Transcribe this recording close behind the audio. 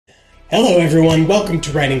Hello everyone, welcome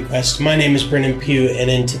to Writing Quest. My name is Brennan Pugh, and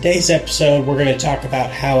in today's episode we're going to talk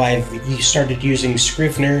about how I've started using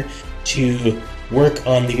Scrivener to work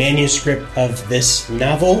on the manuscript of this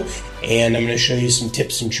novel, and I'm going to show you some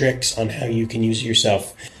tips and tricks on how you can use it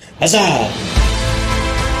yourself. Huzzah!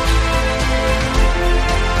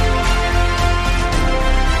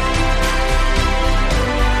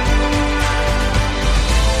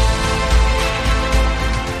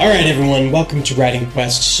 All right, everyone, welcome to Writing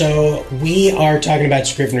Quest. So we are talking about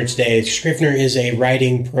Scrivener today. Scrivener is a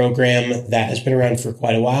writing program that has been around for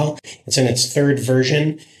quite a while. It's in its third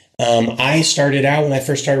version. I started out when I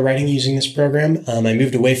first started writing using this program. I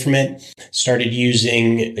moved away from it, started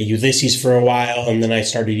using Ulysses for a while, and then I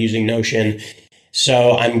started using Notion.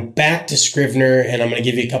 So I'm back to Scrivener, and I'm going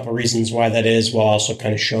to give you a couple reasons why that is, while also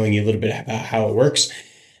kind of showing you a little bit about how it works.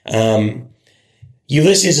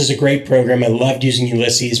 Ulysses is a great program. I loved using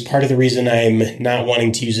Ulysses. Part of the reason I'm not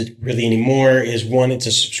wanting to use it really anymore is, one, it's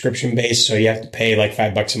a subscription base, so you have to pay like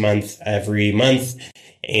 $5 a month every month,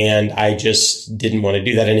 and I just didn't want to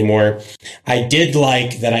do that anymore. I did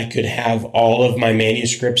like that I could have all of my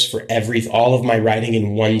manuscripts for all of my writing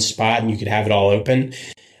in one spot, and you could have it all open.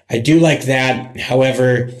 I do like that.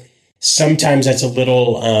 However, sometimes that's a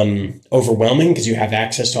little overwhelming because you have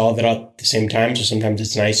access to all of it at the same time. So sometimes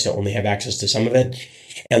it's nice to only have access to some of it.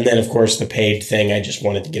 And then, of course, the paid thing, I just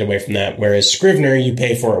wanted to get away from that. Whereas Scrivener, you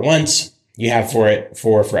pay for it once, you have for it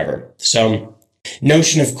for forever. So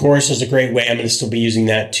Notion, of course, is a great way. I'm going to still be using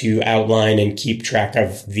that to outline and keep track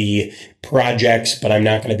of the projects, but I'm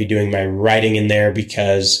not going to be doing my writing in there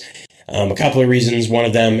because a couple of reasons. One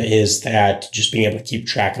of them is that just being able to keep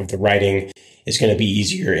track of the writing is going to be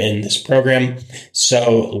easier in this program.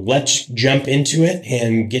 So let's jump into it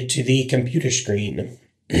and get to the computer screen.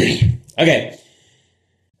 Okay.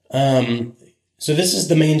 So this is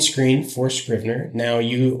the main screen for Scrivener. Now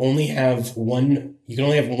you can only have one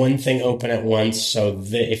thing open at once. So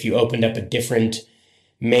if you opened up a different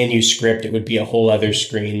manuscript, it would be a whole other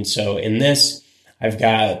screen. So in this, I've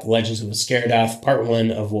got Legends of the Scaredoth, Part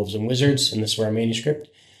 1 of Wolves and Wizards, and this is our manuscript.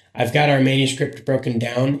 I've got our manuscript broken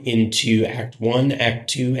down into Act 1, Act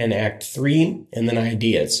 2, and Act 3, and then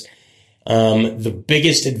ideas. The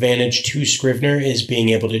biggest advantage to Scrivener is being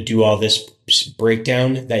able to do all this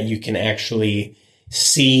breakdown that you can actually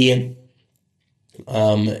see.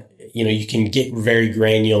 You can get very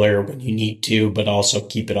granular when you need to, but also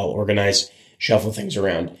keep it all organized, shuffle things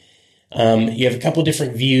around. You have a couple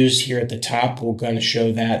different views here at the top. We're going to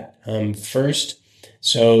show that first.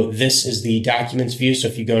 So this is the documents view. So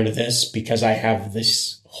if you go into this, because I have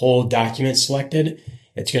this whole document selected,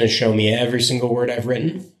 it's going to show me every single word I've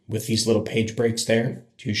written with these little page breaks there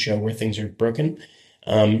to show where things are broken.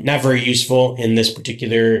 Not very useful in this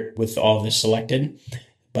particular with all of this selected.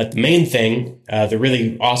 But the main thing, the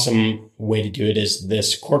really awesome way to do it is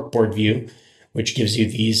this corkboard view, which gives you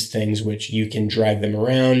these things which you can drag them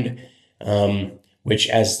around, which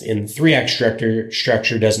as in 3-act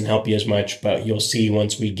structure doesn't help you as much, but you'll see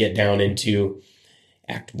once we get down into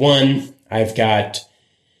Act 1, I've got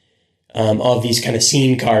all of these kind of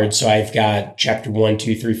scene cards. So I've got chapter 1,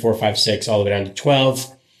 2, 3, 4, 5, 6, all the way down to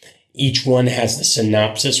 12. Each one has the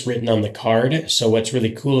synopsis written on the card. So what's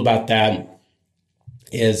really cool about that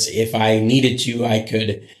is if I needed to, I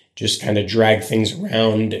could just kind of drag things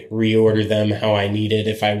around, reorder them how I needed.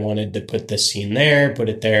 If I wanted to put this scene there, put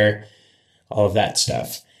it there, all of that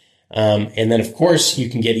stuff. And then, of course, you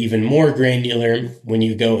can get even more granular when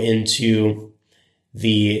you go into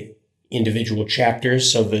the individual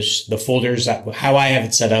chapters. So the folders, how I have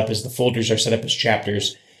it set up is the folders are set up as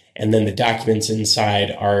chapters, and then the documents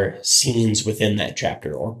inside are scenes within that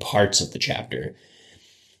chapter or parts of the chapter.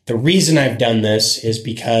 The reason I've done this is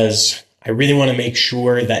because I really want to make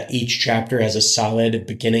sure that each chapter has a solid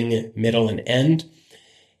beginning, middle, and end,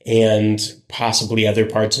 and possibly other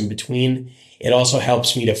parts in between. It also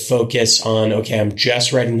helps me to focus on, okay, I'm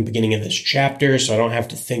just writing the beginning of this chapter, so I don't have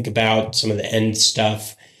to think about some of the end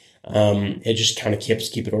stuff. It just kind of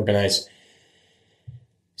keep it organized.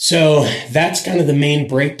 So that's kind of the main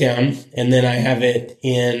breakdown. And then I have it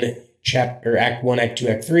in Act 1, Act 2,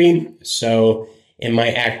 Act 3. So in my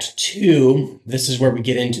Act 2, this is where we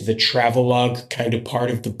get into the travelogue kind of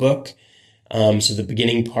part of the book. So the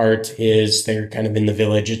beginning part is they're kind of in the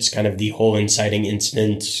village. It's kind of the whole inciting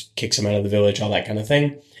incident, kicks them out of the village, all that kind of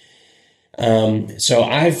thing. So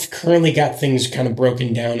I've currently got things kind of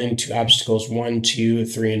broken down into obstacles 1, 2,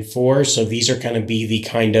 3, and 4. So these are kind of the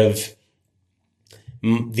kind of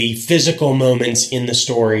the physical moments in the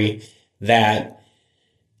story that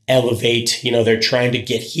elevate, they're trying to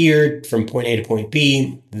get here from point A to point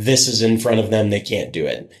B. This is in front of them. They can't do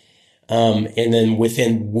it. And then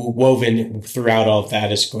woven throughout all of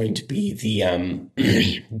that is going to be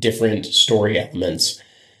the different story elements.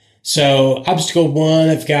 So obstacle 1,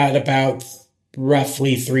 I've got about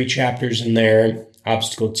roughly 3 chapters in there.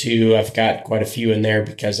 Obstacle 2, I've got quite a few in there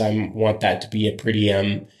because I want that to be a pretty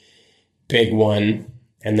big one.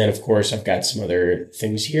 And then, of course, I've got some other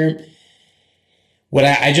things here. What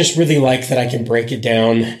I just really like that I can break it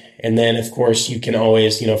down. And then, of course, you can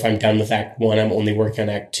always, if I'm done with Act 1, I'm only working on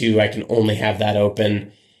Act 2, I can only have that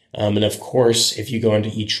open. And of course, if you go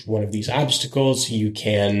into each one of these obstacles, you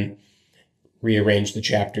can rearrange the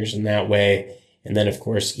chapters in that way. And then, of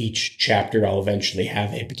course, each chapter I'll eventually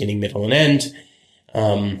have a beginning, middle, and end.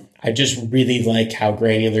 I just really like how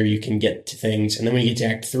granular you can get to things. And then when you get to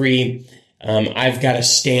Act 3, I've got a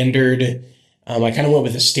standard, I kind of went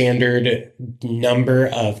with a standard number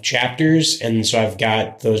of chapters. And so I've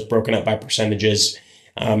got those broken up by percentages.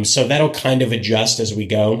 So that'll kind of adjust as we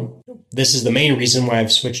go. This is the main reason why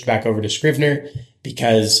I've switched back over to Scrivener,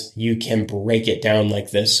 because you can break it down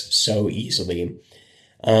like this so easily.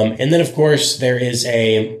 And then, of course, there is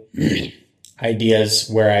ideas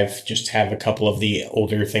where I've just have a couple of the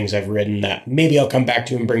older things I've written that maybe I'll come back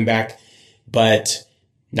to and bring back, but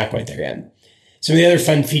not quite there yet. Some of the other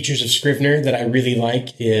fun features of Scrivener that I really like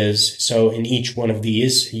is, so in each one of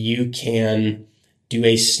these, you can do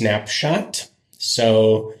a snapshot.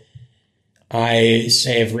 So I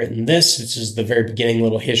say I've written this. This is the very beginning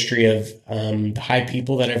little history of the high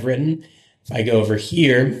people that I've written. If I go over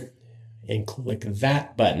here and click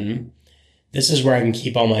that button, this is where I can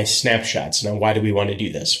keep all my snapshots. Now, why do we want to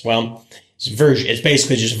do this? Well, it's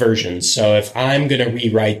basically just versions. So if I'm going to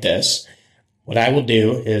rewrite this, what I will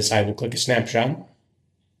do is I will click a snapshot,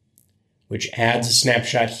 which adds a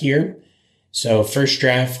snapshot here. So first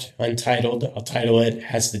draft, untitled, I'll title it,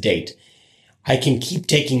 has the date. I can keep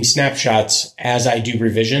taking snapshots as I do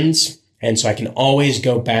revisions. And so I can always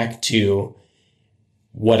go back to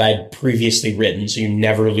what I'd previously written, so you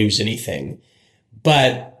never lose anything.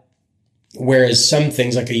 But whereas some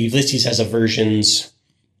things like a Ulysses has a versions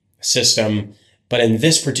system, but in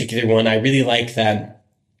this particular one, I really like that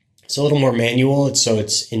it's a little more manual.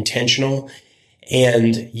 It's intentional,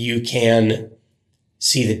 and you can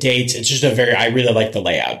see the dates. It's just I really like the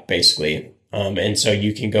layout basically. And so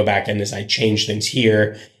you can go back, and as I change things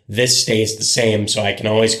here, this stays the same. So I can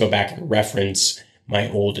always go back and reference my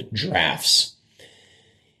old drafts.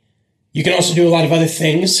 You can also do a lot of other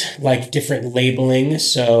things like different labeling.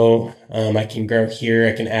 So I can go here,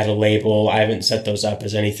 I can add a label. I haven't set those up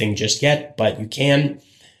as anything just yet, but you can.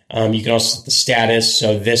 You can also set the status.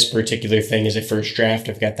 So this particular thing is a first draft.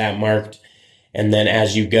 I've got that marked. And then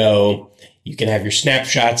as you go, you can have your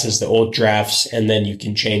snapshots as the old drafts, and then you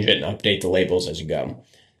can change it and update the labels as you go.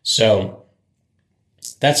 So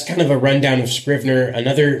that's kind of a rundown of Scrivener.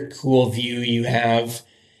 Another cool view you have,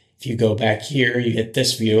 if you go back here, you hit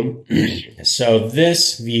this view. So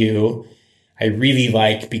this view I really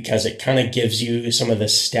like because it kind of gives you some of the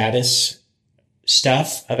status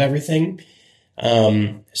stuff of everything.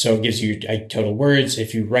 So it gives you total words.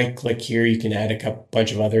 If you right click here, you can add a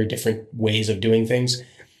bunch of other different ways of doing things.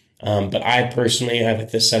 But I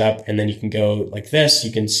like this setup, and then you can go like this.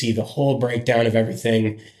 You can see the whole breakdown of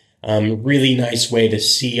everything. Really nice way to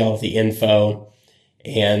see all the info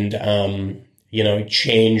and,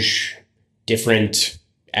 change different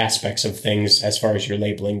aspects of things as far as your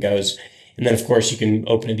labeling goes. And then, of course, you can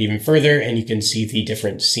open it even further, and you can see the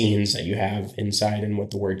different scenes that you have inside and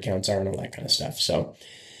what the word counts are and all that kind of stuff. So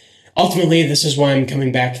ultimately, this is why I'm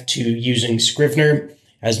coming back to using Scrivener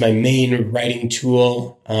as my main writing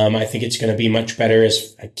tool. I think it's going to be much better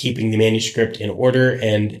as keeping the manuscript in order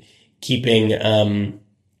and keeping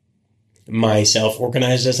myself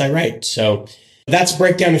organized as I write. So that's a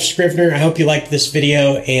breakdown of Scrivener. I hope you liked this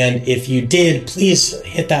video, and if you did, please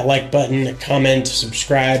hit that like button, comment,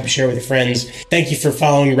 subscribe, share with your friends. Thank you for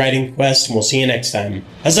following Writing Quest, and we'll see you next time.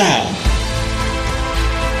 Huzzah!